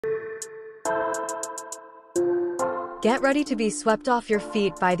Get ready to be swept off your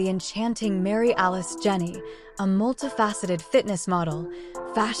feet by the enchanting Mary Alice Jenney, a multifaceted fitness model,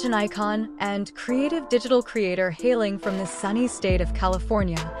 fashion icon, and creative digital creator hailing from the sunny state of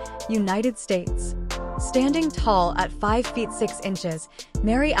California, United States. Standing tall at 5 feet 6 inches,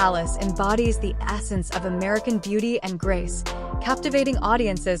 Mary Alice embodies the essence of American beauty and grace, captivating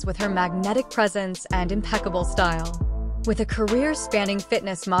audiences with her magnetic presence and impeccable style. With a career spanning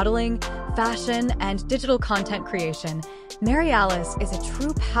fitness modeling, fashion, and digital content creation, Mary Alice is a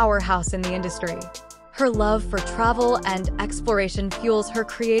true powerhouse in the industry. Her love for travel and exploration fuels her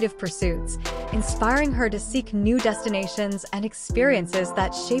creative pursuits, inspiring her to seek new destinations and experiences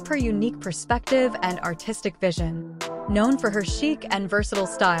that shape her unique perspective and artistic vision. Known for her chic and versatile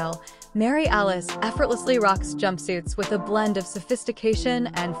style, Mary Alice effortlessly rocks jumpsuits with a blend of sophistication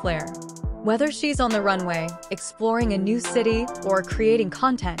and flair. Whether she's on the runway, exploring a new city, or creating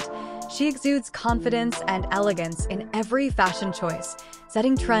content, she exudes confidence and elegance in every fashion choice,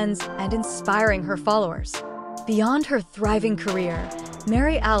 setting trends and inspiring her followers. Beyond her thriving career,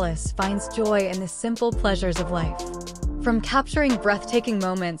 Mary Alice finds joy in the simple pleasures of life. From capturing breathtaking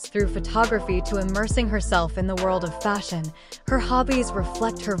moments through photography to immersing herself in the world of fashion, her hobbies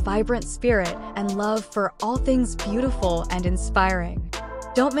reflect her vibrant spirit and love for all things beautiful and inspiring.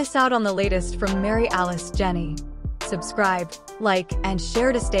 Don't miss out on the latest from Mary Alice Jenney. Subscribe, like, and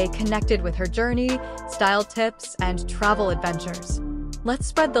share to stay connected with her journey, style tips, and travel adventures. Let's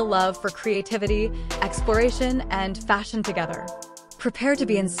spread the love for creativity, exploration, and fashion together. Prepare to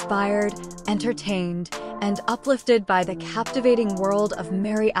be inspired, entertained, and uplifted by the captivating world of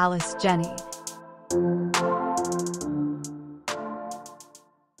Mary Alice Jenney.